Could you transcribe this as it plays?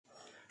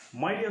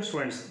My dear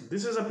students,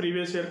 this is a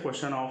previous year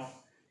question of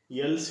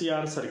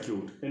LCR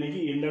circuit, यानी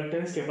कि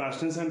inductance,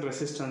 capacitance and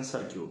resistance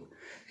circuit.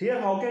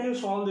 Here, how can you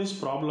solve this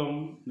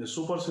problem in a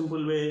super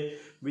simple way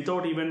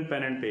without even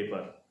pen and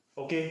paper?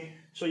 Okay,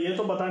 so ये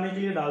तो बताने के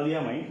लिए डाल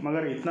दिया मैं,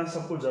 मगर इतना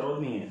सब कुछ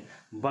जरूरत नहीं है.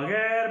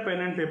 बगैर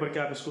पेन एंड पेपर के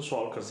आप इसको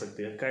सॉल्व कर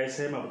सकते हैं.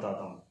 कैसे मैं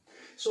बताता हूँ.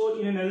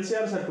 So in an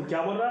LCR circuit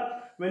क्या बोल रहा?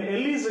 When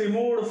L is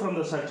removed from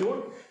the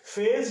circuit,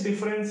 phase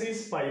difference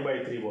is pi by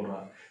 3 बोल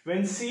रहा.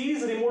 When C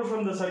is removed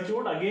from the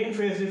circuit, again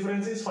phase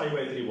difference is pi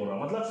by 3 बोल रहा.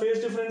 मतलब phase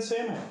difference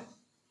same है,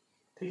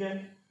 ठीक है?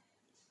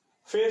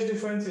 Phase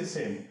difference is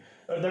same.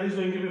 That is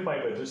going to be pi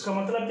by 3. इसका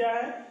मतलब क्या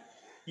है?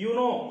 You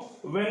know,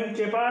 when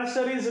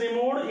capacitor is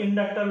removed,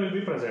 inductor will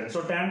be present.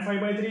 So tan phi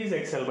by 3 is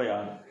XL by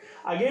R.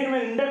 Again,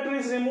 when inductor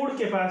is removed,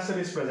 capacitor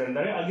is present.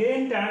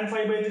 Again, tan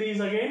phi by 3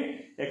 is again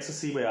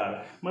XC by R.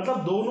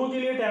 मतलब दोनों के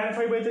लिए tan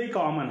phi by 3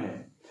 common है.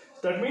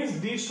 That means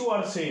these two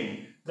are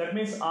same. That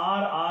means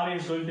R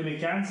is going to be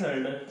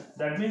cancelled.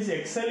 That means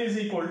XL is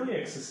equal to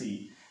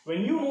XC.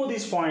 When you know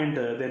this point,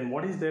 then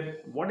what is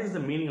that? What is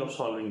the meaning of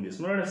solving this?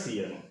 Now let us see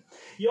here.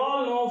 You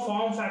all know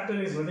form factor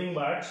is nothing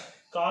but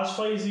cos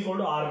phi is equal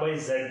to R by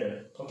Z.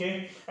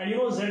 Okay, and you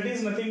know Z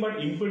is nothing but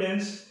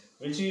impedance,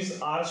 which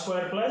is R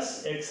square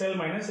plus XL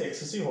minus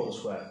XC whole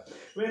square.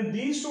 When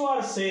these two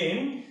are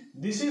same,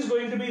 this is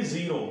going to be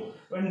 0.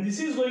 When this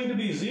is going to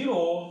be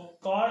 0,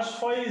 cos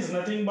phi is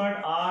nothing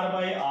but R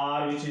by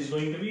R, which is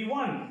going to be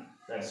 1.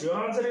 That's your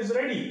answer is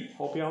ready.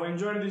 Hope you have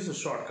enjoyed this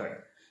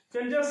shortcut. You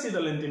can just see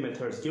the lengthy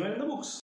methods given in the books.